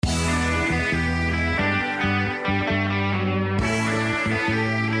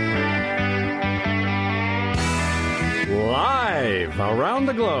around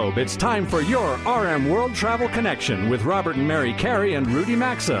the globe, it's time for your RM World Travel Connection with Robert and Mary Carey and Rudy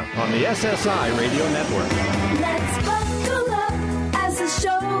Maxa on the SSI Radio Network. Let's buckle up as the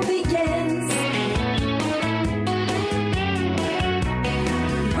show begins.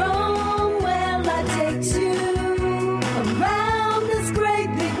 Rome, where life takes you around this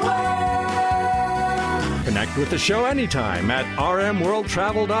great big world. Connect with the show anytime at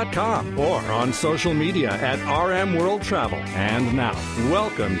rmworldtravel.com or on social media at RMWorldTravel. And now,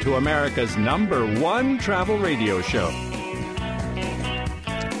 welcome to America's #1 travel radio show.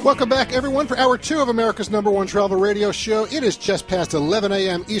 Welcome back, everyone, for Hour 2 of America's #1 travel radio show. It is just past 11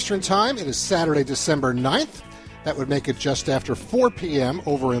 a.m. Eastern Time. It is Saturday, December 9th. That would make it just after 4 p.m.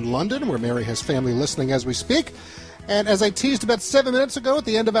 over in London, where Mary has family listening as we speak. And as I teased about 7 minutes ago at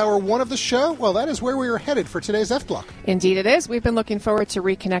the end of Hour 1 of the show, well, that is where we are headed for today's F-Block. Indeed it is. We've been looking forward to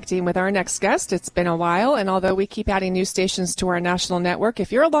reconnecting with our next guest. It's been a while, and although we keep adding new stations to our national network,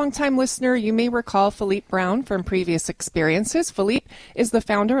 if you're a longtime listener, you may recall Philippe Brown from previous experiences. Philippe is the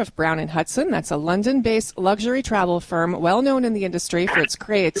founder of Brown & Hudson. That's a London-based luxury travel firm well known in the industry for its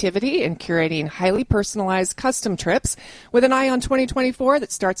creativity in curating highly personalized custom trips. With an eye on 2024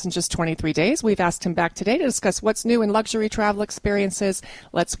 that starts in just 23 days, we've asked him back today to discuss what's new in luxury travel experiences.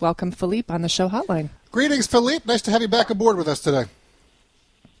 Let's welcome Philippe on the show hotline. Greetings, Philippe. Nice to have you back aboard with us today.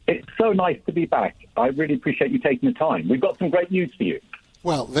 It's so nice to be back. I really appreciate you taking the time. We've got some great news for you.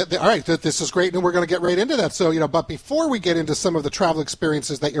 Well, all right, this is great, and we're going to get right into that. So, but before we get into some of the travel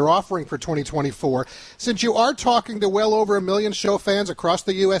experiences that you're offering for 2024, since you are talking to well over 1 million show fans across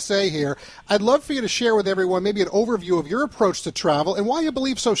the USA here, I'd love for you to share with everyone maybe an overview of your approach to travel and why you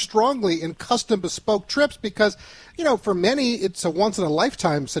believe so strongly in custom bespoke trips, because, for many, it's a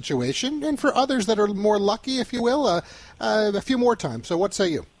once-in-a-lifetime situation, and for others that are more lucky, if you will, a few more times. So what say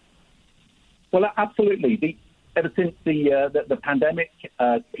you? Well, absolutely. Ever since the pandemic,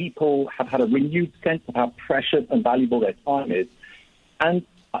 people have had a renewed sense of how precious and valuable their time is. And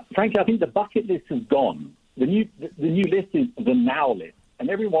frankly, I think the bucket list has gone. The new list is the now list. And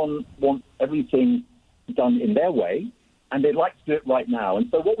everyone wants everything done in their way, and they'd like to do it right now. And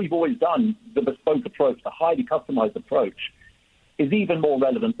so what we've always done, the bespoke approach, the highly customized approach, is even more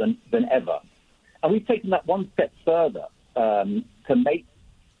relevant than ever. And we've taken that one step further to make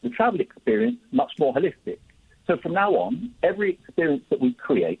the travel experience much more holistic. So from now on, every experience that we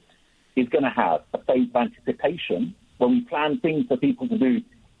create is going to have a phase of anticipation when we plan things for people to do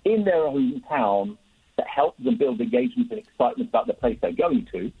in their own town that help them build engagement and excitement about the place they're going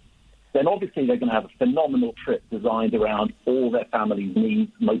to. Then obviously they're going to have a phenomenal trip designed around all their family's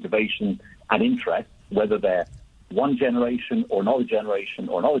needs, motivation, and interests, whether they're one generation or another generation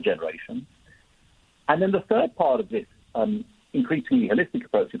or another generation. And then the third part of this increasingly holistic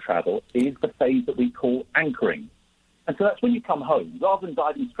approach to travel is the phase that we call anchoring. And so that's when you come home. Rather than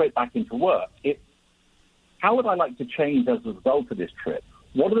diving straight back into work, it's how would I like to change as a result of this trip?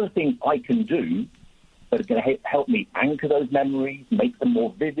 What are the things I can do that are going to help me anchor those memories, make them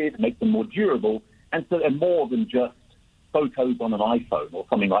more vivid, make them more durable, and so they're more than just photos on an iPhone or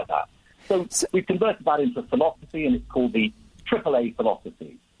something like that. So we've converted that into a philosophy, and it's called the AAA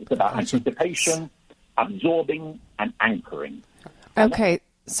philosophy. It's about anticipation, absorbing, and anchoring. Okay.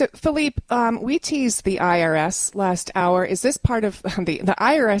 So, Philippe, we teased the IRS last hour. Is this part of the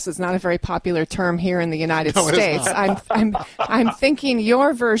IRS is not a very popular term here in the United States. I'm thinking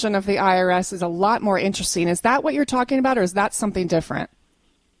your version of the IRS is a lot more interesting. Is that what you're talking about, or is that something different?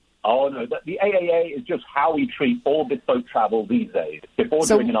 Oh, no. The AAA is just how we treat all bespoke travel these days, before,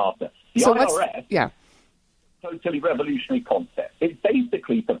 during, and after. The IRS, totally revolutionary concept. It's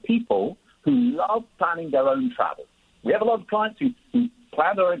basically for people who love planning their own travel. We have a lot of clients who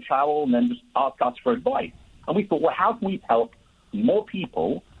plan their own travel and then just ask us for advice. And we thought, well, how can we help more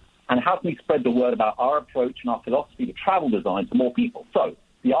people, and how can we spread the word about our approach and our philosophy to travel design to more people? So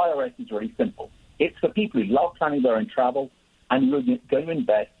the IRS is really simple. It's for people who love planning their own travel and who are going to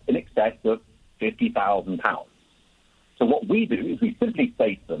invest in excess of £50,000. So what we do is we simply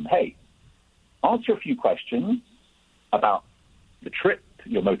say to them, hey, answer a few questions about the trip,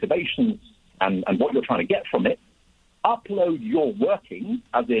 your motivations, and what you're trying to get from it. Upload your workings,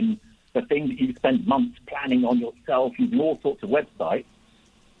 as in the thing that you spend months planning on yourself, using all sorts of websites,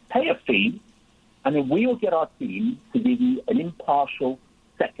 pay a fee, and then we'll get our team to give you an impartial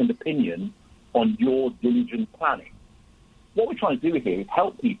second opinion on your diligent planning. What we're trying to do here is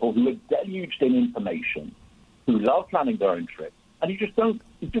help people who are deluged in information, who love planning their own trips, and you just want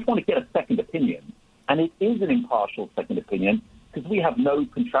to get a second opinion. And it is an impartial second opinion because we have no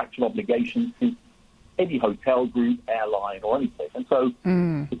contractual obligations to any hotel group, airline, or anything. And so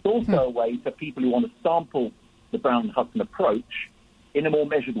it's also a way for people who want to sample the Brown & Hudson approach in a more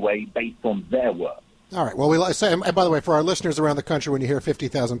measured way based on their work. All right. Well, we say, and by the way, for our listeners around the country, when you hear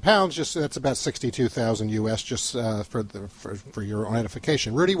 50,000 pounds, just that's about 62,000 U.S. Just for your own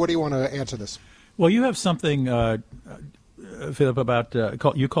edification. Rudy, what do you want to add to this? Well, you have something, Philip, about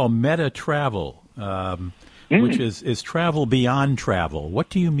you call meta travel, which is travel beyond travel. What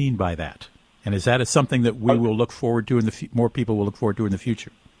do you mean by that? And is that something that we will look forward to more people will look forward to in the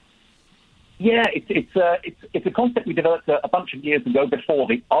future? Yeah, it's a concept we developed a bunch of years ago before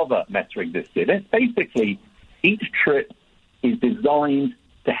the other Meta existed. It's basically each trip is designed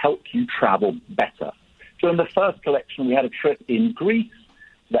to help you travel better. So in the first collection, we had a trip in Greece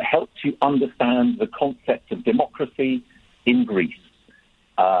that helped you understand the concept of democracy in Greece.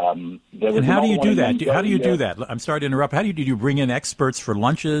 And how do you do that? How do you do that? I'm sorry to interrupt. How do you bring in experts for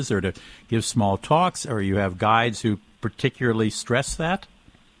lunches or to give small talks, or you have guides who particularly stress that?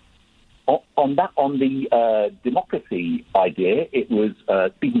 On the democracy idea, it was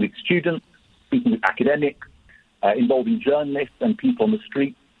speaking with students, speaking with academics, involving journalists and people on the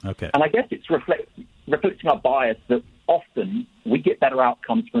street. Okay. And I guess it's reflecting our bias that often we get better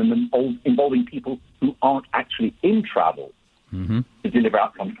outcomes from involving people who aren't actually in travel to deliver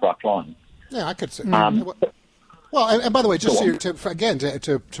outcomes for our clients. Yeah, I could say. Well, and by the way, just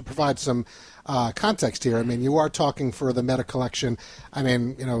to provide some context here, I mean, you are talking for the Meta collection, I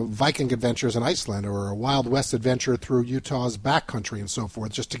mean, Viking adventures in Iceland or a Wild West adventure through Utah's backcountry and so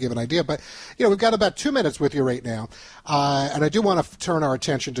forth, just to give an idea. But, we've got about 2 minutes with you right now, and I do want to turn our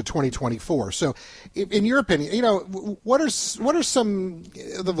attention to 2024. So, in your opinion, what are some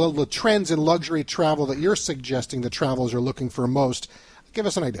of the trends in luxury travel that you're suggesting that travelers are looking for most? Give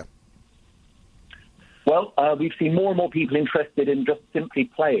us an idea. Well, we've seen more and more people interested in just simply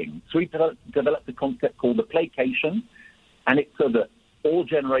playing. So we've developed a concept called the playcation, and it's so that all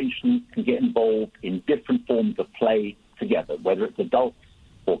generations can get involved in different forms of play together, whether it's adults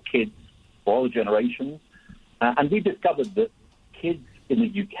or kids or all generations. And we discovered that kids in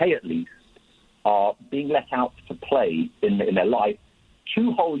the UK, at least, are being let out to play in their life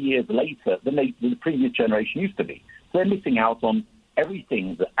 2 whole years later than the previous generation used to be. So they're missing out on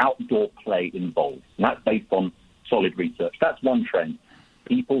everything that outdoor play involves. And that's based on solid research. That's one trend,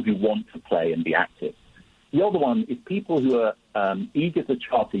 people who want to play and be active. The other one is people who are eager to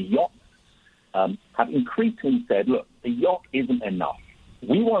charter yachts have increasingly said, look, the yacht isn't enough.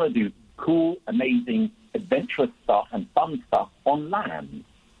 We want to do cool, amazing, adventurous stuff and fun stuff on land.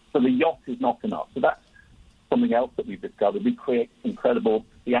 So the yacht is not enough. So that's something else that we've discovered. We create incredible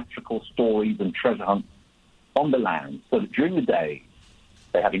theatrical stories and treasure hunts on the land, so that during the day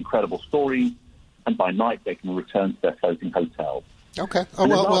they have incredible stories, and by night they can return to their floating hotels. Okay. Oh,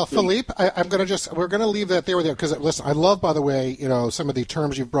 well, Philippe, we're going to leave that there with you because, listen, I love, by the way, some of the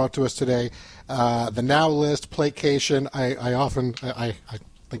terms you've brought to us today, the now list, playcation. I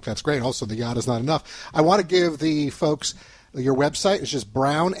think that's great. Also, the yacht is not enough. I want to give the folks your website. It's just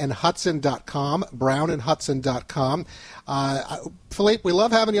brownandhudson.com, brownandhudson.com. Philippe, we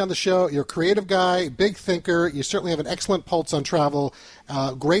love having you on the show. You're a creative guy, big thinker. You certainly have an excellent pulse on travel.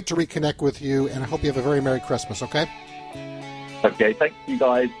 Great to reconnect with you, and I hope you have a very Merry Christmas, okay? Okay, thank you,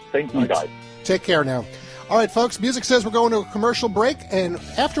 guys. Thank you, guys. Take care now. All right, folks, music says we're going to a commercial break, and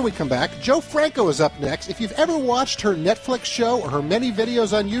after we come back, Joe Franco is up next. If you've ever watched her Netflix show or her many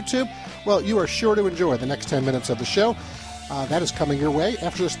videos on YouTube, well, you are sure to enjoy the next 10 minutes of the show. That is coming your way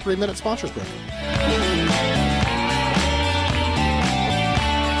after this 3-minute sponsors break.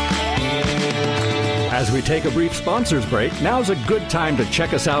 As we take a brief sponsors break, now's a good time to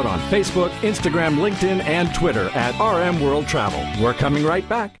check us out on Facebook, Instagram, LinkedIn, and Twitter at RM World Travel. We're coming right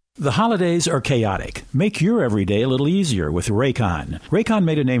back. The holidays are chaotic. Make your everyday a little easier with Raycon. Raycon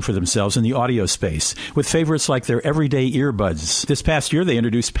made a name for themselves in the audio space with favorites like their everyday earbuds. This past year, they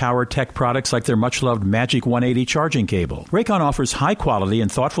introduced power tech products like their much-loved Magic 180 charging cable. Raycon offers high-quality and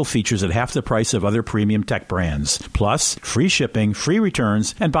thoughtful features at half the price of other premium tech brands. Plus, free shipping, free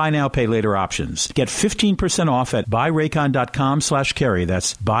returns, and buy now, pay later options. Get 15% off at buyraycon.com/carry.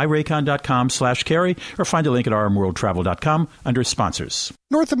 That's buyraycon.com/carry, or find a link at rmworldtravel.com under sponsors.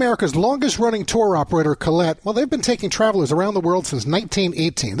 North America's longest-running tour operator, Colette, well, they've been taking travelers around the world since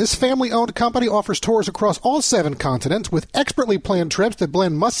 1918. This family-owned company offers tours across all 7 continents with expertly planned trips that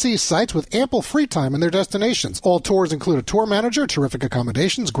blend must-see sites with ample free time in their destinations. All tours include a tour manager, terrific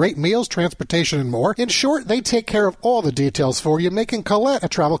accommodations, great meals, transportation, and more. In short, they take care of all the details for you, making Colette a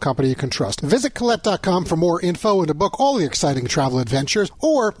travel company you can trust. Visit Colette.com for more info and to book all the exciting travel adventures.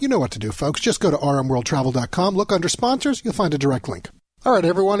 Or, you know what to do, folks. Just go to rmworldtravel.com, look under sponsors, you'll find a direct link. All right,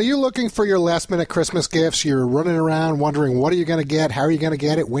 everyone, are you looking for your last-minute Christmas gifts? You're running around wondering, what are you going to get? How are you going to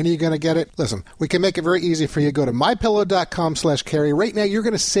get it? When are you going to get it? Listen, we can make it very easy for you. Go to mypillow.com/Carey. Right now, you're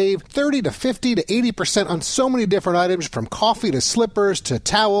going to save 30 to 50 to 80% on so many different items, from coffee to slippers to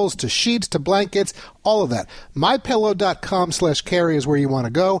towels to sheets to blankets, all of that. mypillow.com/Carey is where you want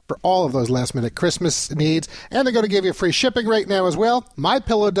to go for all of those last-minute Christmas needs. And they're going to give you free shipping right now as well.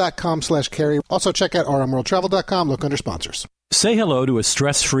 mypillow.com/Carey. Also, check out RMWorldTravel.com. Look under sponsors. Say hello to a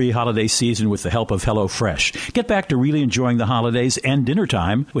stress-free holiday season with the help of HelloFresh. Get back to really enjoying the holidays and dinner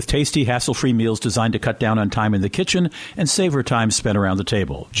time with tasty, hassle-free meals designed to cut down on time in the kitchen and savor time spent around the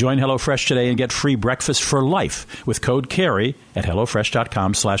table. Join HelloFresh today and get free breakfast for life with code CAREY at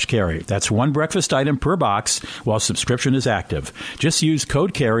HelloFresh.com/Carey. That's one breakfast item per box while subscription is active. Just use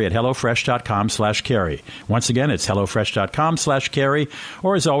code CAREY at HelloFresh.com/Carey. Once again, it's HelloFresh.com/Carey,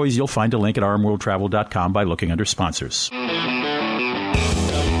 or as always, you'll find a link at RMWorldTravel.com by looking under sponsors.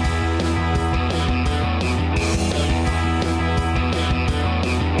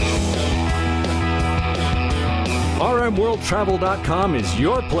 RMWorldTravel.com is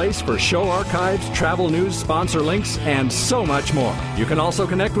your place for show archives, travel news, sponsor links, and so much more. You can also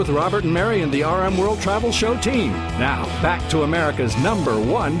connect with Robert and Mary and the RM World Travel Show team. Now, back to America's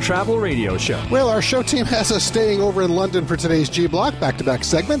 #1 travel radio show. Well, our show team has us staying over in London for today's G-Block, back-to-back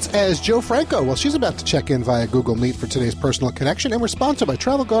segments, as Joe Franco. Well, she's about to check in via Google Meet for today's personal connection, and we're sponsored by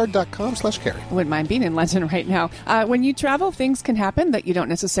TravelGuard.com/Carey. Wouldn't mind being in London right now. When you travel, things can happen that you don't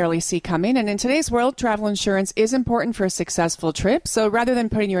necessarily see coming, and in today's world, travel insurance is important for a successful trip. So rather than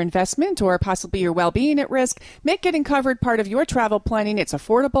putting your investment or possibly your well-being at risk, make getting covered part of your travel planning. It's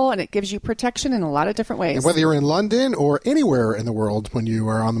affordable and it gives you protection in a lot of different ways. And whether you're in London or anywhere in the world when you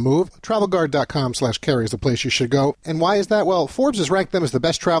are on the move, TravelGuard.com/Carey is the place you should go. And why is that? Well, Forbes has ranked them as the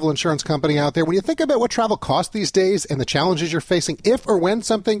best travel insurance company out there. When you think about what travel costs these days and the challenges you're facing if or when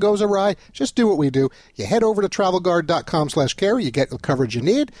something goes awry, just do what we do. You head over to TravelGuard.com/Carey. You get the coverage you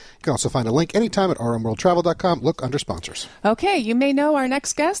need. You can also find a link anytime at RMWorldTravel.com. Look under sponsors. Okay, you may know our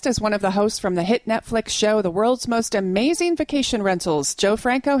next guest as one of the hosts from the hit Netflix show, The World's Most Amazing Vacation Rentals. Joe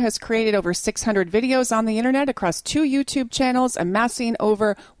Franco has created over 600 videos on the internet across 2 YouTube channels, amassing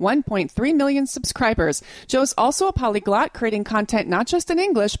over 1.3 million subscribers. Joe's also a polyglot, creating content not just in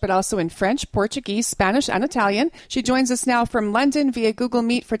English, but also in French, Portuguese, Spanish, and Italian. She joins us now from London via Google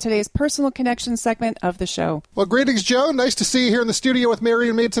Meet for today's Personal Connection segment of the show. Well, greetings, Joe. Nice to see you here in the studio with Mary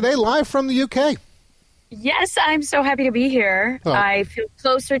and me today, live from the UK. Yes, I'm so happy to be here. Oh. I feel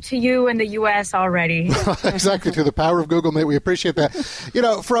closer to you in the U.S. already. Exactly, through the power of Google Meet. We appreciate that. You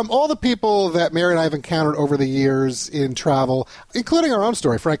know, from all the people that Mary and I have encountered over the years in travel, including our own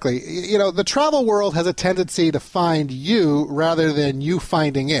story, frankly, you know, the travel world has a tendency to find you rather than you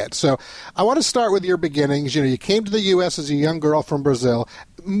finding it. So I want to start with your beginnings. You know, you came to the U.S. as a young girl from Brazil.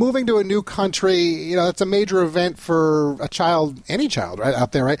 Moving to a new country, you know, that's a major event for a child, any child, right,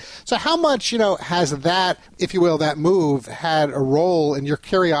 out there, right? So how much, you know, has that, if you will, that move had a role in your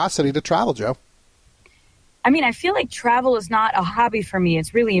curiosity to travel, Joe? I mean, I feel like travel is not a hobby for me.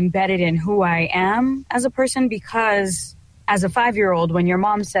 It's really embedded in who I am as a person, because as a 5-year-old, when your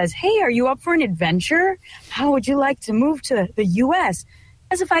mom says, hey, are you up for an adventure? How would you like to move to the U.S.?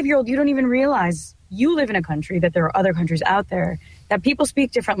 As a 5-year-old, you don't even realize you live in a country, that there are other countries out there, that people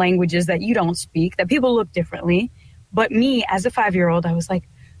speak different languages that you don't speak, that people look differently. But me, as a 5-year-old, I was like,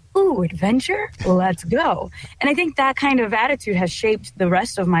 ooh, adventure? Let's go. And I think that kind of attitude has shaped the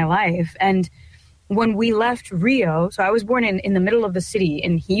rest of my life. And when we left Rio, so I was born in the middle of the city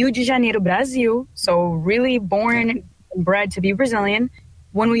in Rio de Janeiro, Brazil, so really born and bred to be Brazilian.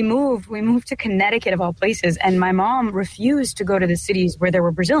 When we moved to Connecticut, of all places, and my mom refused to go to the cities where there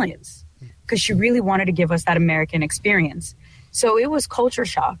were Brazilians because she really wanted to give us that American experience. So it was culture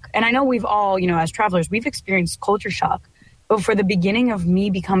shock. And I know we've all, you know, as travelers, we've experienced culture shock. But for the beginning of me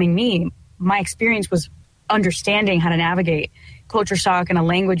becoming me, my experience was understanding how to navigate culture shock and a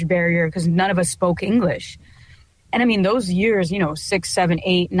language barrier, because none of us spoke English. And I mean, those years, you know, 6, 7,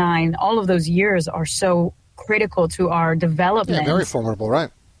 8, 9, all of those years are so critical to our development. Yeah, very formidable, right?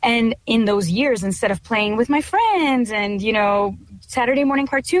 And in those years, instead of playing with my friends and, you know, Saturday morning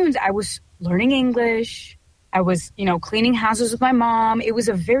cartoons, I was learning English. I was, you know, cleaning houses with my mom. It was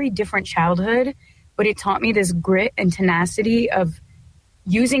a very different childhood, but it taught me this grit and tenacity of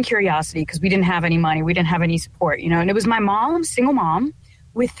using curiosity, because we didn't have any money. We didn't have any support, you know, and it was my mom, single mom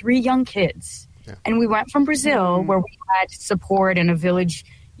with 3 young kids. Yeah. And we went from Brazil where we had support and a village,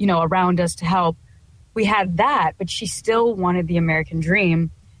 you know, around us to help. We had that, but she still wanted the American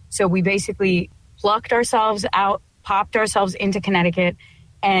dream. So we basically plucked ourselves out, popped ourselves into Connecticut,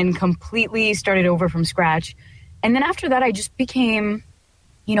 and completely started over from scratch. And then after that, I just became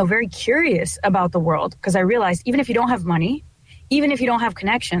very curious about the world, because I realized even if you don't have money, even if you don't have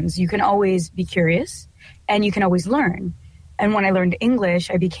connections, you can always be curious and you can always learn. And when I learned English,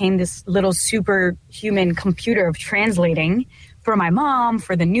 I became this little superhuman computer of translating for my mom,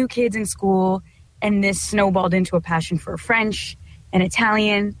 for the new kids in school. And this snowballed into a passion for French and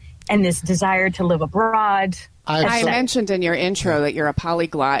Italian and this desire to live abroad. I mentioned in your intro that you're a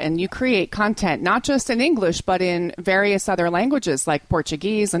polyglot and you create content not just in English, but in various other languages like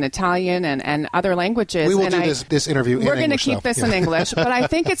Portuguese and Italian and other languages. We will do this interview in English. We're going to keep this in English, but I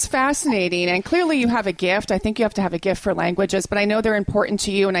think it's fascinating. And clearly you have a gift. I think you have to have a gift for languages, but I know they're important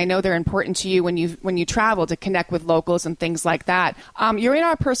to you, and I know they're important to you when you travel to connect with locals and things like that. You're in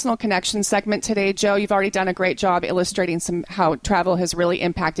our personal connection segment today, Joe. You've already done a great job illustrating how travel has really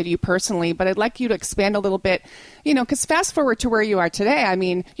impacted you personally, but I'd like you to expand a little bit. Because fast forward to where you are today, I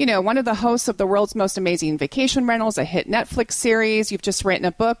mean, one of the hosts of the world's most amazing vacation rentals, a hit Netflix series. You've just written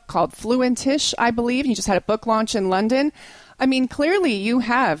a book called Fluentish, I believe. You just had a book launch in London. I mean, clearly you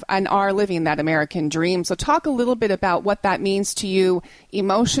have and are living that American dream. So talk a little bit about what that means to you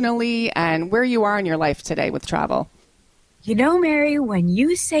emotionally and where you are in your life today with travel. Mary, when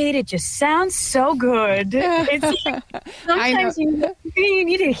you say it, it just sounds so good. It's like, sometimes you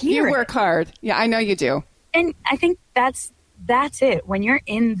need to hear it. You work hard. Yeah, I know you do. And I think that's it. When you're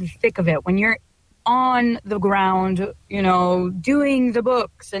in the thick of it, when you're on the ground, doing the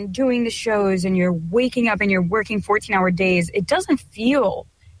books and doing the shows, and you're waking up and you're working 14-hour days, it doesn't feel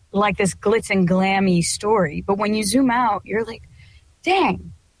like this glitz and glammy story. But when you zoom out, you're like,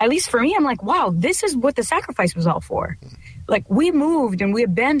 dang, at least for me, I'm like, wow, this is what the sacrifice was all for. Like, we moved and we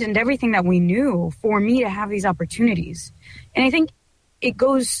abandoned everything that we knew for me to have these opportunities. And I think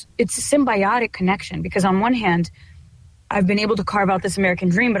it's a symbiotic connection, because on one hand, I've been able to carve out this American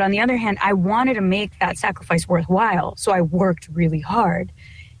dream, but on the other hand, I wanted to make that sacrifice worthwhile. So I worked really hard.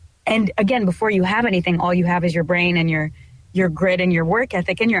 And again, before you have anything, all you have is your brain and your grit and your work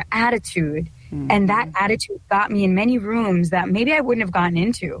ethic and your attitude. Mm-hmm. And that attitude got me in many rooms that maybe I wouldn't have gotten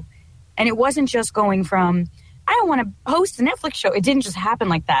into. And it wasn't just going from, I don't want to host a Netflix show. It didn't just happen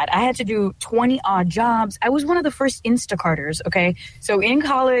like that. I had to do 20 odd jobs. I was one of the first Instacarters, okay? So in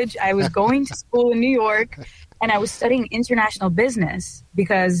college, I was going to school in New York, and I was studying international business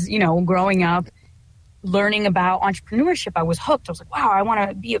because, growing up, learning about entrepreneurship, I was hooked. I was like, wow, I want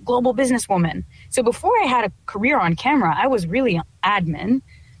to be a global businesswoman. So before I had a career on camera, I was really admin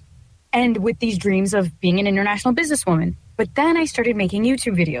and with these dreams of being an international businesswoman. But then I started making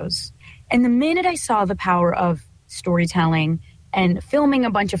YouTube videos. And the minute I saw the power of storytelling and filming a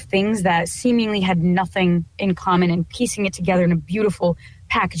bunch of things that seemingly had nothing in common and piecing it together in a beautiful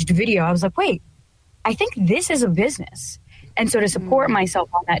packaged video, I was like, wait, I think this is a business. And so to support myself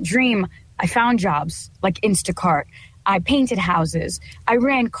on that dream, I found jobs like Instacart. I painted houses. I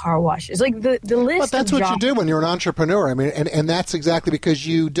ran car washes. Like the list. But that's what you do when you're an entrepreneur. I mean, and that's exactly because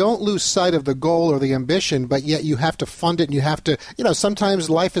you don't lose sight of the goal or the ambition, but yet you have to fund it, and you have to, sometimes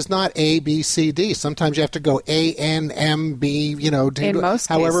life is not A, B, C, D. Sometimes you have to go A, N, M, B, in most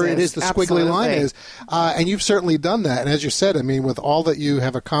however cases, it is the absolutely. squiggly line is. And you've certainly done that. And as you said, I mean, with all that you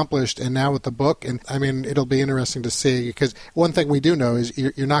have accomplished and now with the book, and I mean, it'll be interesting to see, because one thing we do know is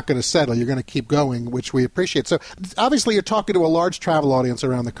you're not going to settle. You're going to keep going, which we appreciate. So obviously you're talking to a large travel audience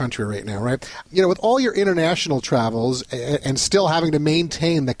around the country right now, right? With all your international travels and still having to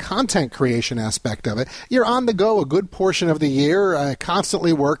maintain the content creation aspect of it, you're on the go a good portion of the year,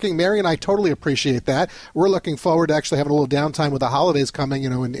 constantly working. Mary and I totally appreciate that. We're looking forward to actually having a little downtime with the holidays coming,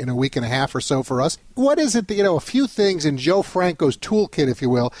 in a week and a half or so for us. What is it that, a few things in Joe Franco's toolkit, if you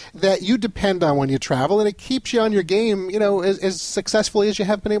will, that you depend on when you travel, and it keeps you on your game, as successfully as you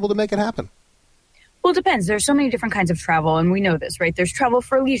have been able to make it happen? Well, it depends. There's so many different kinds of travel, and we know this, right? There's travel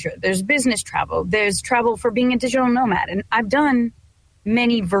for leisure. There's business travel. There's travel for being a digital nomad. And I've done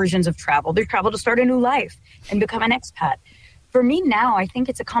many versions of travel. There's travel to start a new life and become an expat. For me now, I think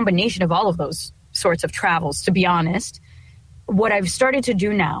it's a combination of all of those sorts of travels, to be honest. What I've started to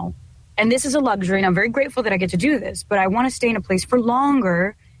do now, and this is a luxury, and I'm very grateful that I get to do this, but I want to stay in a place for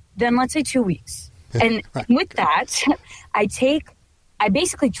longer than, let's say, 2 weeks. And right. With that, I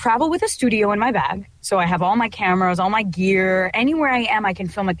basically travel with a studio in my bag. So I have all my cameras, all my gear. Anywhere I am, I can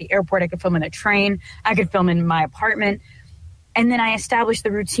film at the airport. I can film in a train. I could film in my apartment. And then I establish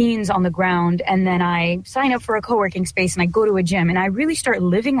the routines on the ground. And then I sign up for a co-working space and I go to a gym. And I really start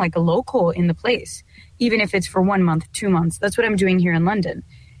living like a local in the place, even if it's for 1 month, 2 months. That's what I'm doing here in London.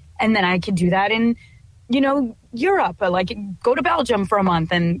 And then I could do that in, Europe. Like go to Belgium for a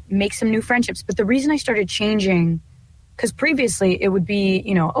month and make some new friendships. But the reason I started changing, because previously it would be,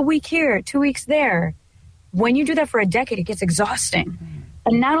 a week here, 2 weeks there. When you do that for a decade, it gets exhausting.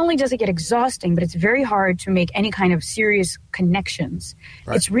 And not only does it get exhausting, but it's very hard to make any kind of serious connections.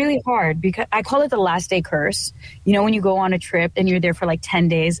 Right. It's really hard because I call it the last day curse. You know, when you go on a trip and you're there for like 10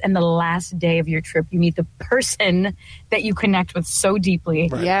 days and the last day of your trip, you meet the person that you connect with so deeply.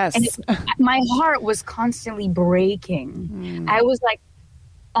 Right. Yes. And my heart was constantly breaking. I was like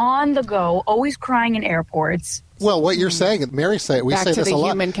on the go, always crying in airports. Well, what you're saying, Mary say, we Back say to this the a lot.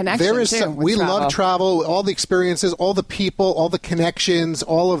 human connection, There is too, some, with we travel. love travel, all the experiences, all the people, all the connections,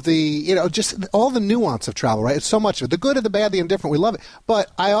 all of the, you know, just all the nuance of travel, right? It's so much of it. The good and the bad, the indifferent, we love it. But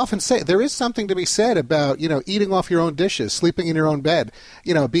I often say there is something to be said about, you know, eating off your own dishes, sleeping in your own bed,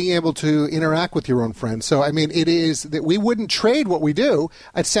 you know, being able to interact with your own friends. So, I mean, it is that we wouldn't trade what we do.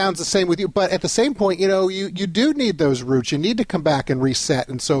 It sounds the same with you. But at the same point, you know, you do need those roots. You need to come back and reset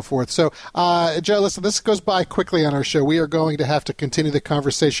and so forth. So, Joe, listen, this goes by quickly on our show. We are going to have to continue the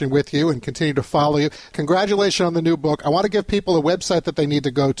conversation with you and continue to follow you. Congratulations on the new book. I want to give people a website that they need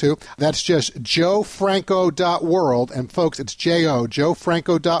to go to. That's just joefranco.world. And folks, it's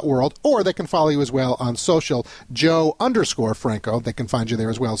joefranco.world. Or they can follow you as well on social, Joe_Franco. They can find you there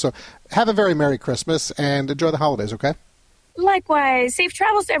as well. So have a very Merry Christmas and enjoy the holidays, okay? Likewise. Safe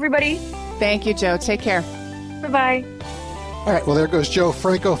travels to everybody. Thank you, Joe. Take care. Bye-bye. All right, well, there goes Joe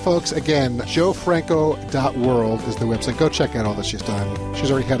Franco, folks. Again, joefranco.world is the website. Go check out all that she's done. She's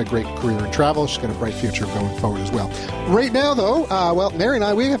already had a great career in travel. She's got a bright future going forward as well. Right now, though, well, Mary and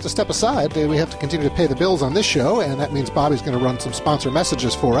I, we have to step aside. We have to continue to pay the bills on this show, and that means Bobby's going to run some sponsor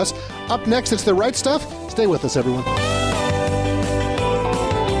messages for us. Up next, it's The Right Stuff. Stay with us, everyone.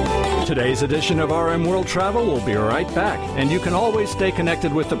 Today's edition of RM World Travel will be right back, and you can always stay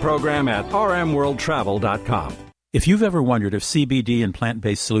connected with the program at rmworldtravel.com. If you've ever wondered if CBD and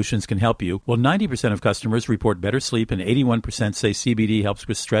plant-based solutions can help you, well, 90% of customers report better sleep and 81% say CBD helps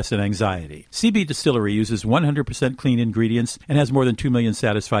with stress and anxiety. CB Distillery uses 100% clean ingredients and has more than 2 million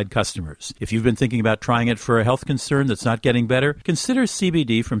satisfied customers. If you've been thinking about trying it for a health concern that's not getting better, consider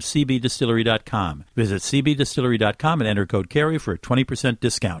CBD from cbdistillery.com. Visit cbdistillery.com and enter code Carey for a 20%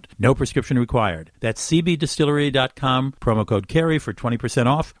 discount. No prescription required. That's cbdistillery.com, promo code Carey for 20%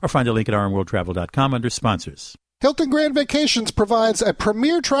 off, or find a link at rmworldtravel.com under sponsors. Hilton Grand Vacations provides a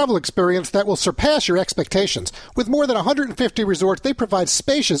premier travel experience that will surpass your expectations. With more than 150 resorts, they provide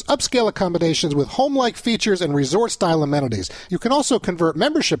spacious, upscale accommodations with home-like features and resort-style amenities. You can also convert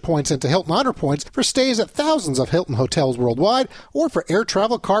membership points into Hilton Honor Points for stays at thousands of Hilton hotels worldwide, or for air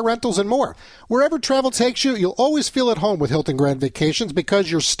travel, car rentals, and more. Wherever travel takes you, you'll always feel at home with Hilton Grand Vacations because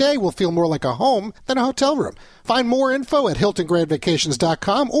your stay will feel more like a home than a hotel room. Find more info at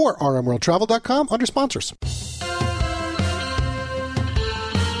HiltonGrandVacations.com or RMWorldTravel.com under sponsors.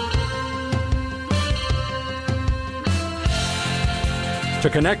 To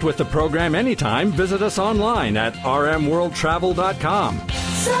connect with the program anytime, visit us online at rmworldtravel.com.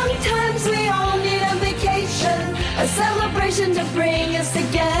 Sometimes we all need a vacation, a celebration to bring us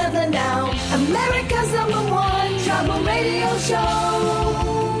together now. America's #1 travel radio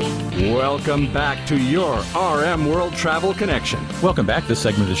show. Welcome back to your RM World Travel Connection. Welcome back. This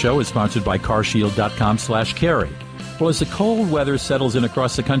segment of the show is sponsored by carshield.com/Carey. Well, as the cold weather settles in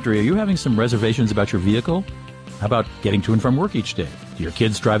across the country, are you having some reservations about your vehicle? How about getting to and from work each day? Do your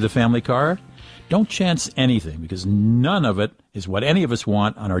kids drive the family car? Don't chance anything, because none of it is what any of us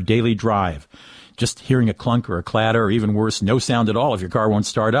want on our daily drive. Just hearing a clunk or a clatter, or even worse, no sound at all if your car won't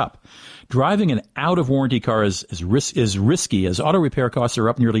start up. Driving an out-of-warranty car is risky, as auto repair costs are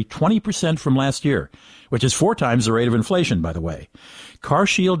up nearly 20% from last year, which is 4 times the rate of inflation, by the way.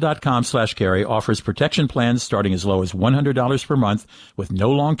 Carshield.com/Carey offers protection plans starting as low as $100 per month with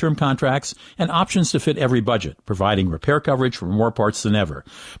no long-term contracts and options to fit every budget, providing repair coverage for more parts than ever.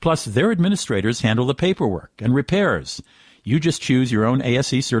 Plus, their administrators handle the paperwork and repairs. You just choose your own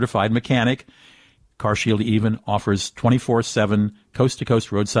ASE-certified mechanic. CarShield even offers 24/7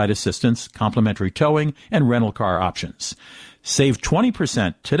 coast-to-coast roadside assistance, complimentary towing, and rental car options. Save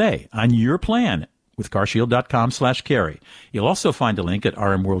 20% today on your plan with carshield.com/Carey. You'll also find a link at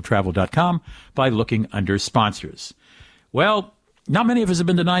rmworldtravel.com by looking under sponsors. Well, not many of us have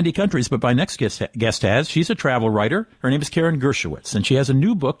been to 90 countries, but my next guest has. She's a travel writer. Her name is Karen Gershowitz, and she has a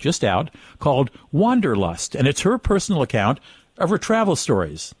new book just out called Wanderlust, and it's her personal account of her travel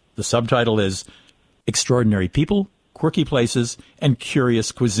stories. The subtitle is Extraordinary People, Quirky Places, and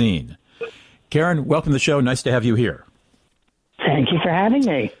Curious Cuisine. Karen, welcome to the show. Nice to have you here. Thank you for having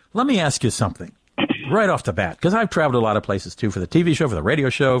me. Let me ask you something right off the bat, because I've traveled a lot of places, too, for the TV show, for the radio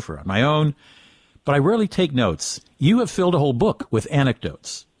show, for on my own, but I rarely take notes. You have filled a whole book with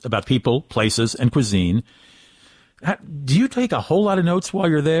anecdotes about people, places, and cuisine. Do you take a whole lot of notes while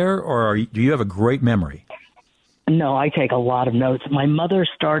you're there, or do you have a great memory? No, I take a lot of notes. My mother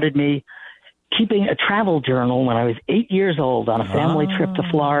started me keeping a travel journal when I was 8 years old on a family trip to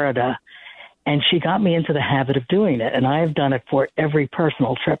Florida, and she got me into the habit of doing it. And I have done it for every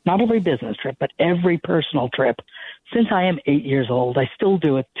personal trip, not every business trip, but every personal trip. Since I am 8 years old, I still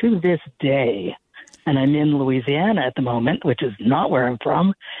do it to this day. And I'm in Louisiana at the moment, which is not where I'm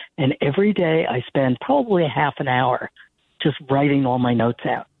from. And every day I spend probably a half an hour just writing all my notes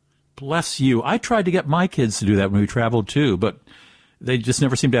out. Bless you. I tried to get my kids to do that when we traveled too, but they just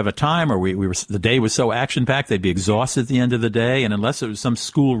never seemed to have a time, or we were, the day was so action-packed, they'd be exhausted at the end of the day. And unless it was some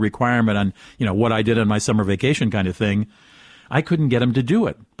school requirement on, what I did on my summer vacation kind of thing, I couldn't get them to do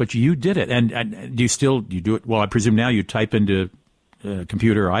it. But you did it. And do you do it? Well, I presume now you type into a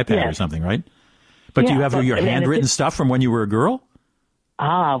computer or iPad or something, right? But do you have your handwritten stuff from when you were a girl?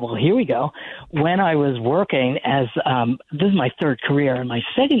 Well, here we go. When I was working as, this is my third career, and my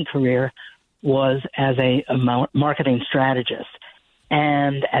second career was as a marketing strategist.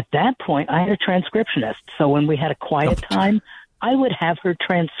 And at that point, I had a transcriptionist. So when we had a quiet time, I would have her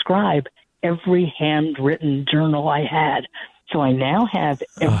transcribe every handwritten journal I had. So I now have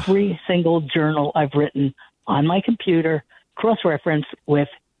every single journal I've written on my computer, cross-referenced with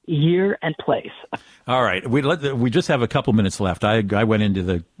year and place. All right. We just have a couple minutes left. I went into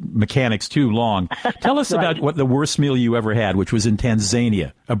the mechanics too long. Tell us about what the worst meal you ever had, which was in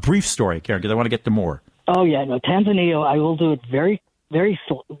Tanzania. A brief story, Karen, because I want to get to more. Oh, yeah. No, Tanzania, I will do it very, very,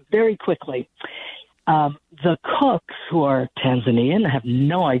 very quickly. The cooks, who are Tanzanian, have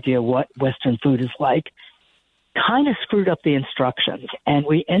no idea what Western food is like, kind of screwed up the instructions. And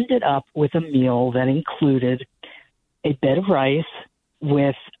we ended up with a meal that included a bed of rice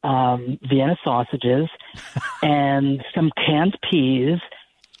with Vienna sausages and some canned peas,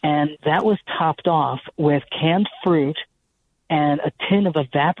 and that was topped off with canned fruit and a tin of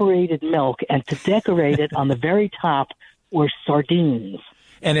evaporated milk, and to decorate it on the very top were sardines.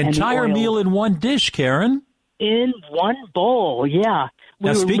 An entire meal in one dish, Karen? In one bowl, yeah.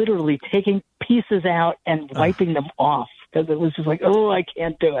 We were literally taking pieces out and wiping them off because it was just like, I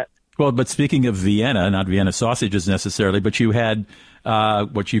can't do it. Well, but speaking of Vienna, not Vienna sausages necessarily, but you had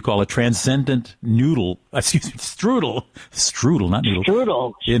what you call a transcendent strudel, not noodle.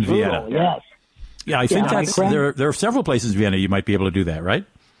 Strudel. In Vienna. Yes. Yeah, I think there are several places in Vienna you might be able to do that, right?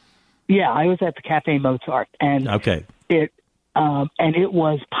 Yeah, I was at the Cafe Mozart, and it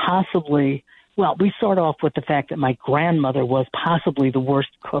was possibly, well, we start off with the fact that my grandmother was possibly the worst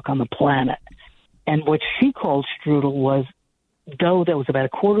cook on the planet, and what she called strudel was dough that was about a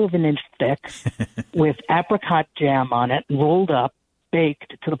quarter of an inch thick with apricot jam on it, rolled up,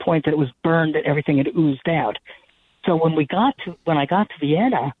 baked to the point that it was burned and everything had oozed out. So when I got to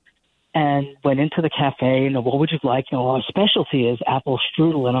Vienna and went into the cafe, what would you like? Our specialty is apple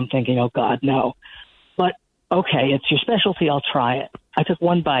strudel. And I'm thinking, oh God, no. But okay, it's your specialty. I'll try it. I took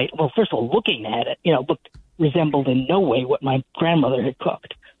one bite. Well, first of all, looking at it, resembled in no way what my grandmother had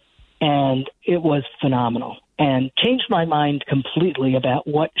cooked. And it was phenomenal and changed my mind completely about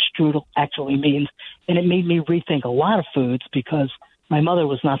what strudel actually means. And it made me rethink a lot of foods because my mother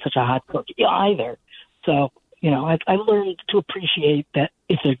was not such a hot cook either. So, I learned to appreciate that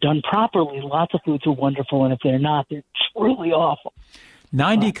if they're done properly, lots of foods are wonderful. And if they're not, they're truly awful.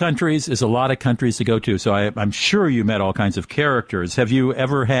 90 countries is a lot of countries to go to. So I'm sure you met all kinds of characters. Have you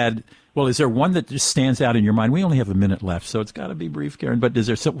ever had... Well, is there one that just stands out in your mind? We only have a minute left, so it's got to be brief, Karen. But is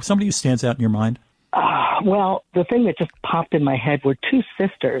there somebody who stands out in your mind? Well, the thing that just popped in my head were two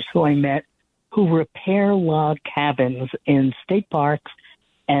sisters who I met who repair log cabins in state parks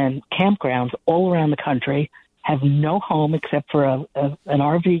and campgrounds all around the country, have no home except for an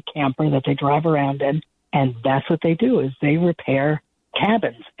RV camper that they drive around in, and that's what they do, is they repair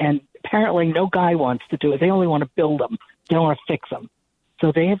cabins. And apparently no guy wants to do it. They only want to build them. They don't want to fix them.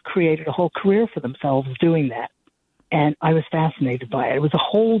 So they have created a whole career for themselves doing that. And I was fascinated by it. It was a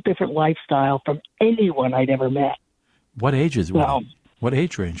whole different lifestyle from anyone I'd ever met. What ages were they? What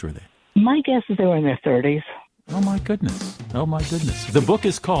age range were they? My guess is they were in their 30s. Oh, my goodness. Oh, my goodness. The book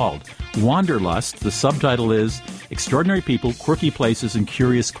is called Wanderlust. The subtitle is Extraordinary People, Quirky Places, and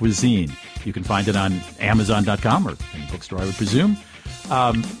Curious Cuisine. You can find it on Amazon.com or any bookstore, I would presume.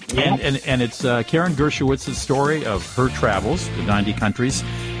 And it's Karen Gershowitz's story of her travels to 90 countries.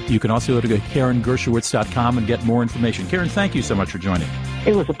 You can also go to KarenGershowitz.com and get more information. Karen, thank you so much for joining.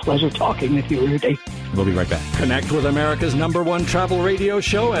 It was a pleasure talking with you, Rudy. We'll be right back. Connect with America's #1 travel radio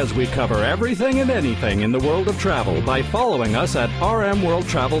show as we cover everything and anything in the world of travel by following us at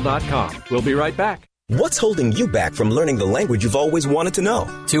RMWorldTravel.com. We'll be right back. What's holding you back from learning the language you've always wanted to know?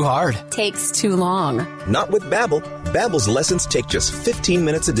 Too hard. Takes too long. Not with Babbel. Babbel's lessons take just 15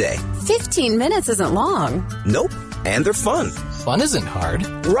 minutes a day. 15 minutes isn't long. Nope. And they're fun. Fun isn't hard.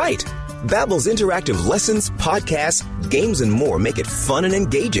 Right. Babbel's interactive lessons, podcasts, games, and more make it fun and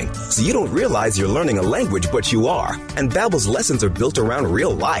engaging, so you don't realize you're learning a language, but you are. And Babbel's lessons are built around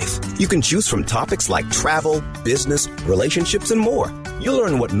real life. You can choose from topics like travel, business, relationships, and more. You'll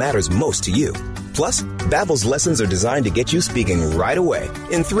learn what matters most to you. Plus, Babbel's lessons are designed to get you speaking right away.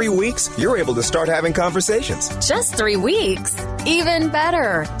 In 3 weeks, you're able to start having conversations. Just 3 weeks? Even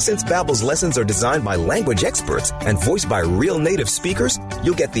better. Since Babbel's lessons are designed by language experts and voiced by real native speakers,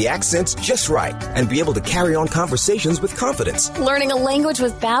 you'll get the accents just right and be able to carry on conversations with confidence. Learning a language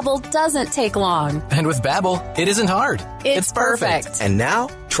with Babbel doesn't take long. And with Babbel, it isn't hard. It's perfect. And now,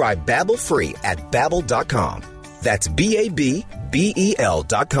 try Babbel free at Babbel.com. That's Babbel.com.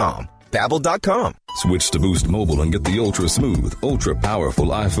 Babbel.com. Switch to Boost Mobile and get the ultra smooth, ultra powerful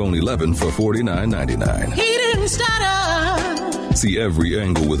iPhone 11 for $49.99. He didn't stutter. See every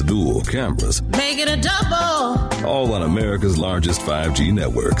angle with dual cameras. Make it a double. All on America's largest 5G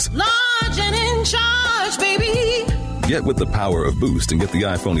networks. Large and in charge, baby. Get with the power of Boost and get the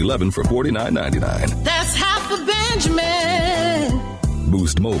iPhone 11 for $49.99. That's half a Benjamin.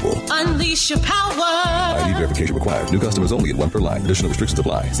 Boost Mobile. Unleash your power. ID verification required. New customers only at 1 per line. Additional restrictions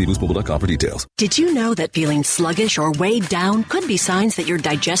apply. See boostmobile.com for details. Did you know that feeling sluggish or weighed down could be signs that your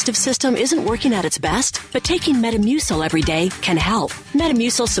digestive system isn't working at its best? But taking Metamucil every day can help.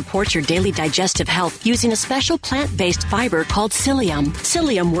 Metamucil supports your daily digestive health using a special plant-based fiber called psyllium.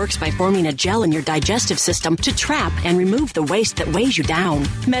 Psyllium works by forming a gel in your digestive system to trap and remove the waste that weighs you down.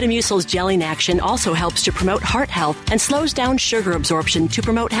 Metamucil's gelling action also helps to promote heart health and slows down sugar absorption to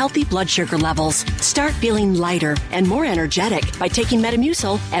promote healthy blood sugar levels. Start feeling lighter and more energetic by taking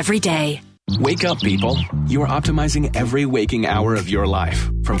Metamucil every day. Wake up, people. You are optimizing every waking hour of your life.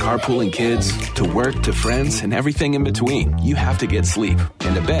 From carpooling kids, to work, to friends, and everything in between. You have to get sleep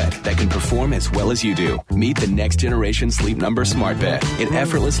and a bed that can perform as well as you do. Meet the next generation Sleep Number Smart Bed. It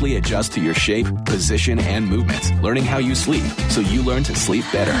effortlessly adjusts to your shape, position, and movements, learning how you sleep, so you learn to sleep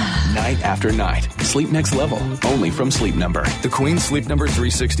better, night after night. Sleep next level, only from Sleep Number. The Queen Sleep Number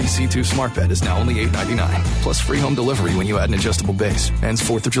 360 C2 Smart Bed is now only $8.99, plus free home delivery when you add an adjustable base. Ends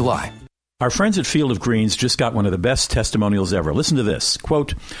 4th of July. Our friends at Field of Greens just got one of the best testimonials ever. Listen to this.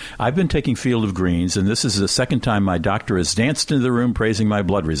 Quote, I've been taking Field of Greens, and this is the second time my doctor has danced into the room praising my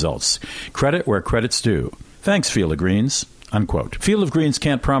blood results. Credit where credit's due. Thanks, Field of Greens. Unquote. Field of Greens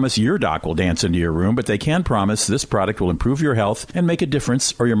can't promise your doc will dance into your room, but they can promise this product will improve your health and make a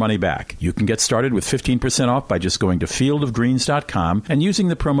difference or your money back. You can get started with 15% off by just going to fieldofgreens.com and using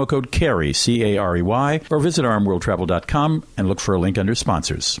the promo code CAREY, C-A-R-E-Y, or visit RMWorldTravel.com and look for a link under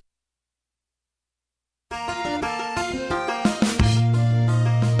sponsors.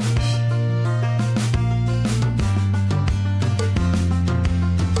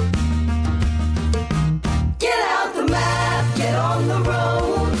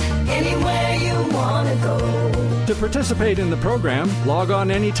 To participate in the program, log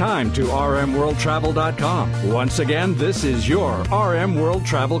on anytime to rmworldtravel.com. Once again, this is your RM World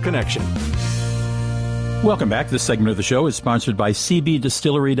Travel Connection. Welcome back. This segment of the show is sponsored by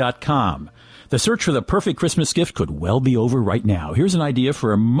cbdistillery.com. The search for the perfect Christmas gift could well be over right now. Here's an idea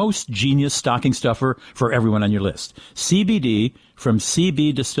for a most genius stocking stuffer for everyone on your list. CBD from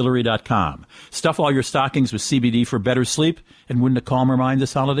cbdistillery.com. Stuff all your stockings with CBD for better sleep. And wouldn't a calmer mind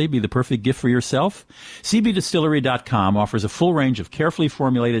this holiday be the perfect gift for yourself? cbdistillery.com offers a full range of carefully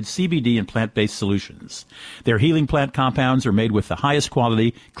formulated CBD and plant-based solutions. Their healing plant compounds are made with the highest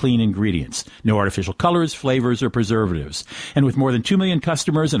quality, clean ingredients. No artificial colors, flavors, or preservatives. And with more than 2 million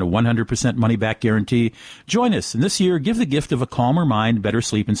customers and a 100% money-back guarantee, join us and this year give the gift of a calmer mind, better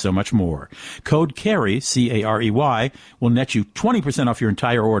sleep, and so much more. Code CAREY, C-A-R-E-Y, will net you 20% off your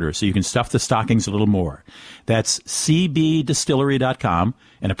entire order so you can stuff the stockings a little more. That's cbdistillery.com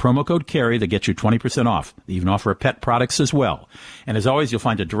and a promo code CAREY that gets you 20% off. They even offer pet products as well. And as always, you'll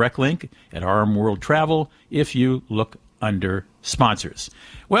find a direct link at RM World Travel if you look under sponsors.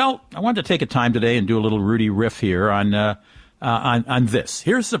 Well, I wanted to take a time today and do a little Rudy riff here on this.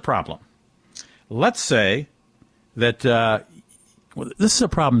 Here's the problem. Let's say that this is a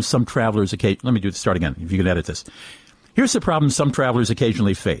problem some travelers occasionally. Let me start again, if you can edit this. Here's the problem some travelers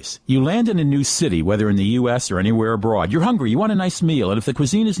occasionally face. You land in a new city, whether in the U.S. or anywhere abroad. You're hungry, you want a nice meal, and if the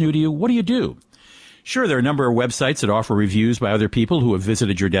cuisine is new to you, what do? Sure, there are a number of websites that offer reviews by other people who have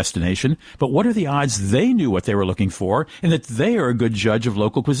visited your destination, but what are the odds they knew what they were looking for and that they are a good judge of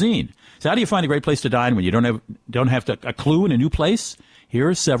local cuisine? So how do you find a great place to dine when you don't have a clue in a new place? Here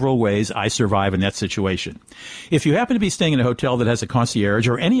are several ways I survive in that situation. If you happen to be staying in a hotel that has a concierge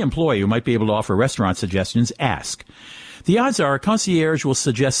or any employee who might be able to offer restaurant suggestions, ask. The odds are a concierge will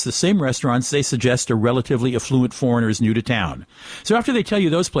suggest the same restaurants they suggest to relatively affluent foreigners new to town. So after they tell you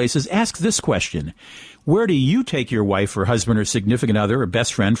those places, ask this question. Where do you take your wife or husband or significant other or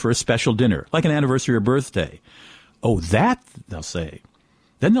best friend for a special dinner, like an anniversary or birthday? Oh, that, they'll say.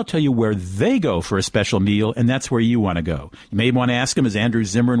 Then they'll tell you where they go for a special meal, and that's where you want to go. You may want to ask them, as Andrew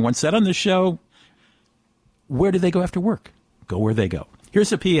Zimmern once said on the show, where do they go after work? Go where they go.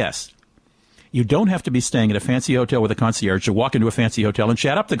 Here's a P.S. You don't have to be staying at a fancy hotel with a concierge to walk into a fancy hotel and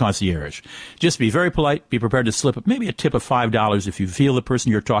chat up the concierge. Just be very polite, be prepared to slip maybe a tip of $5 if you feel the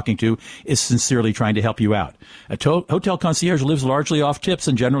person you're talking to is sincerely trying to help you out. A hotel concierge lives largely off tips,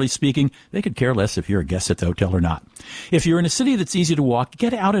 and generally speaking, they could care less if you're a guest at the hotel or not. If you're in a city that's easy to walk,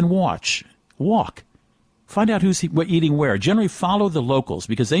 get out and watch. Walk. Find out who's eating where. Generally follow the locals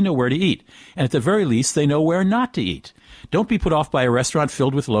because they know where to eat. And at the very least, they know where not to eat. Don't be put off by a restaurant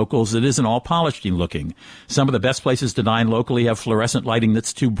filled with locals that isn't all polished looking. Some of the best places to dine locally have fluorescent lighting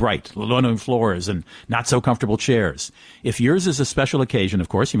that's too bright, linoleum floors, and not so comfortable chairs. If yours is a special occasion, of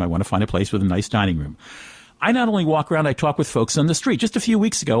course, you might want to find a place with a nice dining room. I not only walk around, I talk with folks on the street. Just a few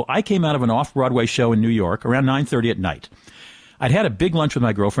weeks ago, I came out of an off-Broadway show in New York around 9:30 at night. I'd had a big lunch with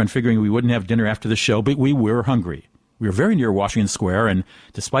my girlfriend, figuring we wouldn't have dinner after the show, but we were hungry. We were very near Washington Square, and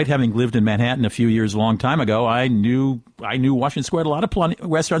despite having lived in Manhattan a few years, a long time ago, I knew Washington Square had a lot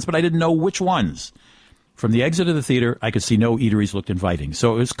of restaurants, but I didn't know which ones. From the exit of the theater, I could see no eateries looked inviting.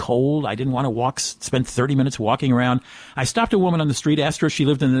 So it was cold. I didn't want to spend 30 minutes walking around. I stopped a woman on the street, asked her if she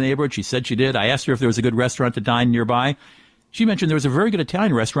lived in the neighborhood. She said she did. I asked her if there was a good restaurant to dine nearby. She mentioned there was a very good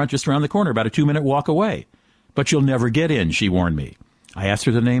Italian restaurant just around the corner, about a 2-minute walk away. But you'll never get in, she warned me. I asked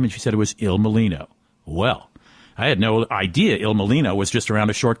her the name, and she said it was Il Mulino. Well, I had no idea Il Mulino was just around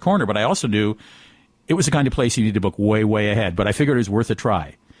a short corner, but I also knew it was the kind of place you need to book way, way ahead. But I figured it was worth a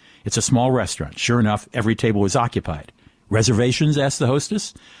try. It's a small restaurant. Sure enough, every table was occupied. Reservations? Asked the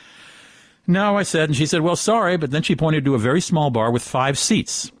hostess. No, I said, and she said, well, sorry, but then she pointed to a very small bar with 5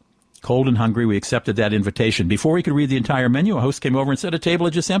 seats. Cold and hungry, we accepted that invitation. Before we could read the entire menu, a host came over and said a table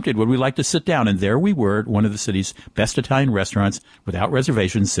had just emptied. Would we like to sit down? And there we were at one of the city's best Italian restaurants without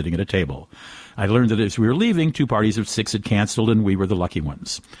reservations, sitting at a table. I learned that as we were leaving, 2 parties of 6 had canceled, and we were the lucky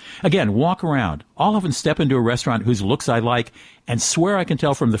ones. Again, walk around. I'll often step into a restaurant whose looks I like and swear I can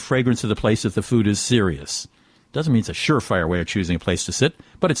tell from the fragrance of the place that the food is serious. Doesn't mean it's a surefire way of choosing a place to sit,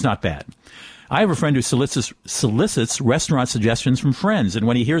 but it's not bad. I have a friend who solicits restaurant suggestions from friends, and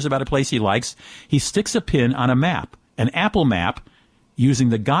when he hears about a place he likes, he sticks a pin on a map, an Apple map,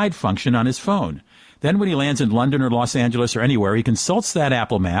 using the guide function on his phone. Then when he lands in London or Los Angeles or anywhere, he consults that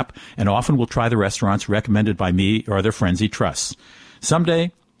Apple map and often will try the restaurants recommended by me or other friends he trusts.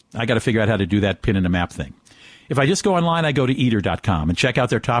 Someday, I got to figure out how to do that pin in a map thing. If I just go online, I go to eater.com and check out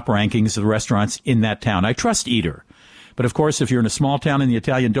their top rankings of the restaurants in that town. I trust Eater. But, of course, if you're in a small town in the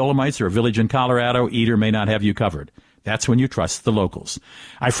Italian Dolomites or a village in Colorado, Eater may not have you covered. That's when you trust the locals.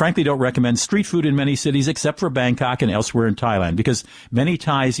 I frankly don't recommend street food in many cities except for Bangkok and elsewhere in Thailand because many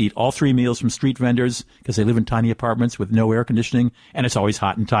Thais eat all 3 meals from street vendors because they live in tiny apartments with no air conditioning, and it's always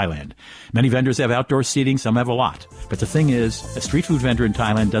hot in Thailand. Many vendors have outdoor seating, some have a lot. But the thing is, a street food vendor in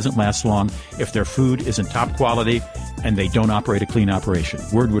Thailand doesn't last long if their food isn't top quality and they don't operate a clean operation.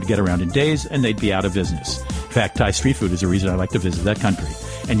 Word would get around in days and they'd be out of business. In fact, Thai street food is a reason I like to visit that country.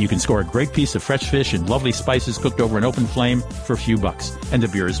 And you can score a great piece of fresh fish and lovely spices cooked over an open flame for a few bucks. And the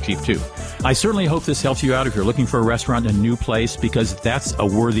beer is cheap, too. I certainly hope this helps you out if you're looking for a restaurant in a new place, because that's a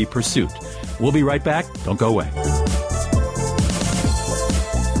worthy pursuit. We'll be right back. Don't go away.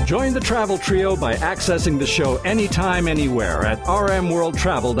 Join the Travel Trio by accessing the show anytime, anywhere at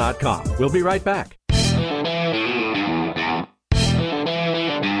RMWorldTravel.com. We'll be right back.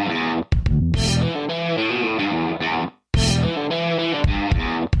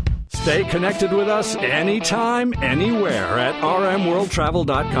 Stay connected with us anytime, anywhere at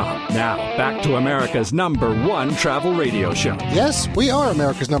RMWorldTravel.com. Now, back to America's #1 travel radio show. Yes, we are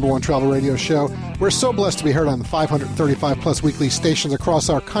America's #1 travel radio show. We're so blessed to be heard on the 535-plus weekly stations across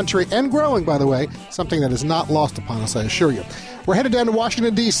our country, and growing, by the way, something that is not lost upon us, I assure you. We're headed down to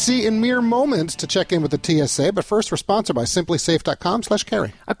Washington, D.C. in mere moments to check in with the TSA, but first we're sponsored by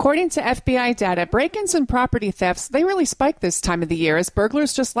SimplySafe.com/Carey. According to FBI data, break-ins and property thefts, they really spike this time of the year as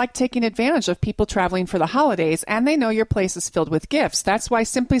burglars just like taking advantage of people traveling for the holidays, and they know your place is filled with gifts. That's why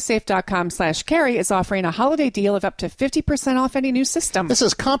SimplySafe.com/Carey is offering a holiday deal of up to 50% off any new system. This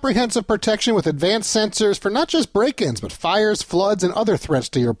is comprehensive protection with advanced sensors for not just break-ins, but fires, floods, and other threats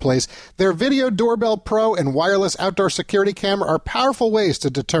to your place. Their Video Doorbell Pro and wireless outdoor security camera are powerful ways to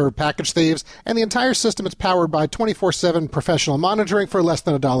deter package thieves, and the entire system is powered by 24/7 professional monitoring for less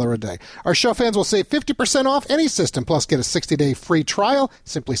than $1 a day. Our show fans will save 50% off any system, plus get a 60-day free trial.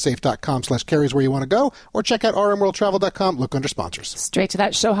 SimplySafe.com/Carey is where you want to go, or check out RMWorldTravel.com. Look under sponsors. Straight to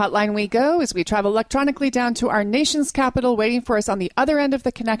that show hotline we go as we travel electronically down to our nation's capital. Waiting for us on the other end of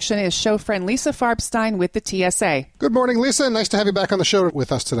the connection is show friend Lisa Farbstein with the TSA. Good morning, Lisa. Nice to have you back on the show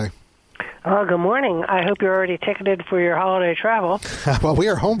with us today. Oh, good morning. I hope you're already ticketed for your holiday travel. Well, we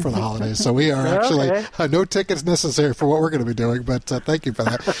are home for the holidays, so we are actually no tickets necessary for what we're going to be doing, but thank you for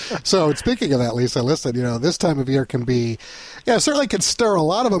that. So speaking of that, Lisa, listen, this time of year can be, certainly can stir a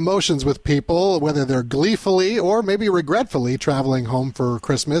lot of emotions with people, whether they're gleefully or maybe regretfully traveling home for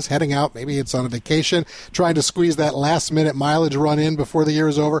Christmas, heading out, maybe it's on a vacation, trying to squeeze that last-minute mileage run in before the year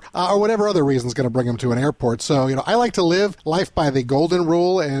is over, or whatever other reason is going to bring them to an airport. So, I like to live life by the golden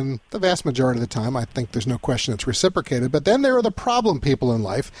rule, and the vast majority of the time, I think there's no question it's reciprocated. But then there are the problem people in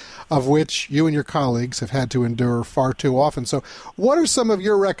life, of which you and your colleagues have had to endure far too often. So what are some of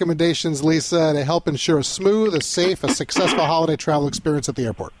your recommendations, Lisa, to help ensure a smooth, a safe, a successful holiday travel experience at the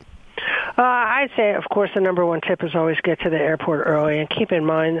airport? I'd say, of course, the number one tip is always get to the airport early. And keep in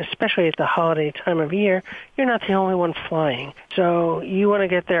mind, especially at the holiday time of year, you're not the only one flying. So you want to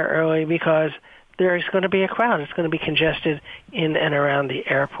get there early because there's going to be a crowd. It's going to be congested in and around the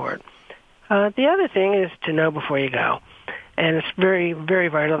airport. The other thing is to know before you go. And it's very, very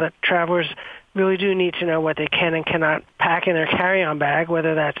vital that travelers really do need to know what they can and cannot pack in their carry-on bag,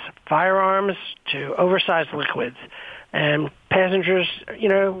 whether that's firearms to oversized liquids. And passengers,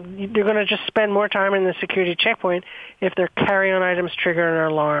 they're going to just spend more time in the security checkpoint if their carry-on items trigger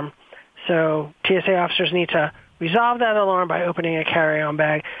an alarm. So TSA officers need to resolve that alarm by opening a carry-on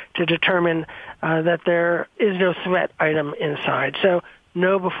bag to determine that there is no threat item inside. So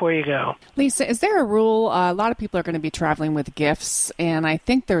know before you go. Lisa, is there a rule? A lot of people are going to be traveling with gifts, and I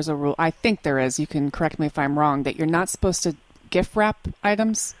think there's a rule. I think there is. You can correct me if I'm wrong, that you're not supposed to gift wrap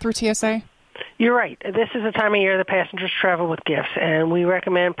items through TSA? You're right. This is the time of year that passengers travel with gifts, and we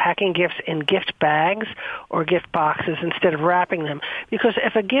recommend packing gifts in gift bags or gift boxes instead of wrapping them, because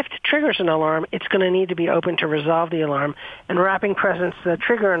if a gift triggers an alarm, it's going to need to be opened to resolve the alarm, and wrapping presents that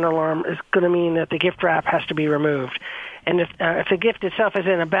trigger an alarm is going to mean that the gift wrap has to be removed. And if the gift itself is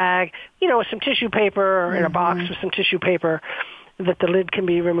in a bag, with some tissue paper or in a box with some tissue paper, that the lid can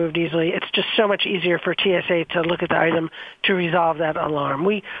be removed easily. It's just so much easier for TSA to look at the item to resolve that alarm.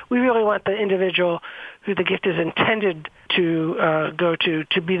 We really want the individual who the gift is intended to go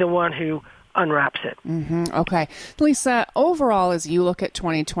to be the one who unwraps it. Okay. Lisa, overall, as you look at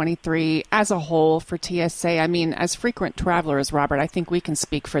 2023 as a whole for TSA, as frequent travelers, Robert, I think we can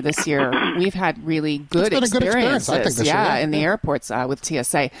speak for this year. We've had really good experiences, I think, this year, in the airports with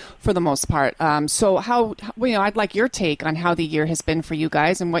TSA for the most part. So how, I'd like your take on how the year has been for you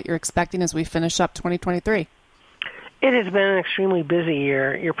guys and what you're expecting as we finish up 2023. It has been an extremely busy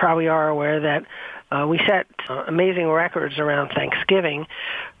year. You probably are aware that we set amazing records around Thanksgiving.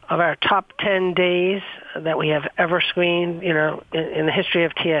 Of our top 10 days that we have ever screened, in the history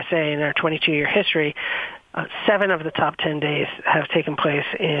of TSA, in our 22-year history, 7 of the top 10 days have taken place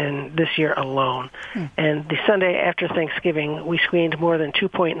in this year alone. And the Sunday after Thanksgiving, we screened more than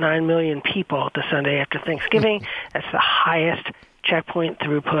 2.9 million people the Sunday after Thanksgiving. That's the highest checkpoint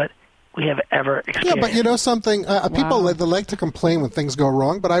throughput we have ever experienced. Yeah, but something, people they like to complain when things go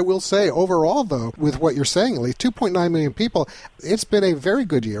wrong, but I will say overall, though, with what you're saying, at least 2.9 million people, it's been a very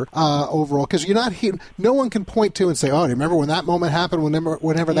good year overall, because no one can point to and say, oh, remember when that moment happened,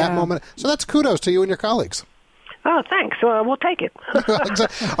 whenever that moment. So that's kudos to you and your colleagues. Oh, thanks. We'll take it.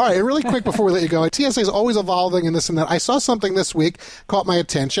 All right, really quick before we let you go, TSA is always evolving and this and that. I saw something this week, caught my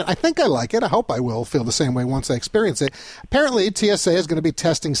attention. I think I like it. I hope I will feel the same way once I experience it. Apparently, TSA is going to be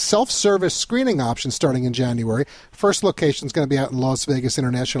testing self-service screening options starting in January. First location is going to be out in Las Vegas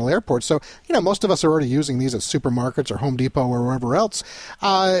International Airport. So, most of us are already using these at supermarkets or Home Depot or wherever else.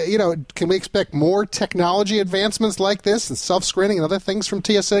 Can we expect more technology advancements like this and self-screening and other things from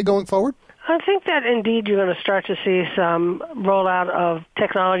TSA going forward? I think that indeed you're going to start to see some rollout of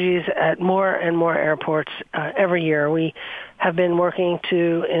technologies at more and more airports every year. We have been working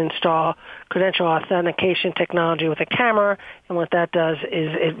to install credential authentication technology with a camera, and what that does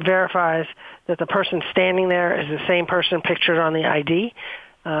is it verifies that the person standing there is the same person pictured on the ID,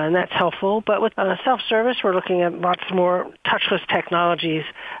 and that's helpful. But with self-service, we're looking at lots more touchless technologies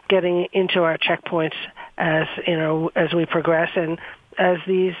getting into our checkpoints as we progress and as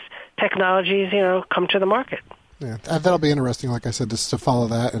these technologies, come to the market. Yeah, that'll be interesting, like I said, just to follow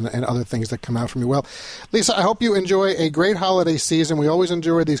that and other things that come out from you. Well, Lisa, I hope you enjoy a great holiday season. We always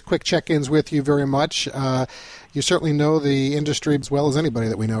enjoy these quick check-ins with you very much. You certainly know the industry as well as anybody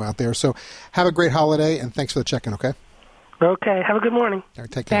that we know out there. So have a great holiday, and thanks for the check-in, okay? Okay. Have a good morning. All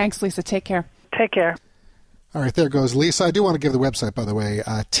right, take care. Thanks, Lisa. Take care. Take care. All right, there goes Lisa. I do want to give the website, by the way,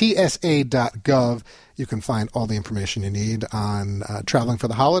 tsa.gov. You can find all the information you need on traveling for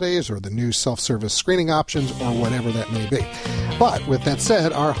the holidays or the new self-service screening options or whatever that may be. But with that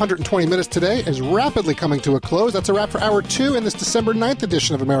said, our 120 minutes today is rapidly coming to a close. That's a wrap for Hour 2 in this December 9th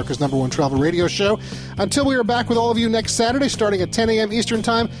edition of America's #1 travel radio show. Until we are back with all of you next Saturday, starting at 10 a.m. Eastern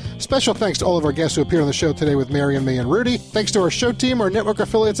Time, special thanks to all of our guests who appear on the show today with Mary and me and Rudy. Thanks to our show team, our network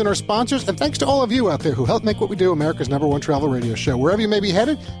affiliates, and our sponsors. And thanks to all of you out there who help make what we do America's #1 travel radio show. Wherever you may be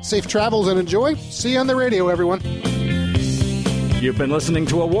headed, safe travels and enjoy. See you on the radio, everyone. You've been listening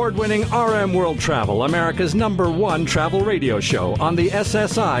to award-winning RM World Travel, America's #1 travel radio show on the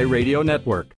SSI Radio Network.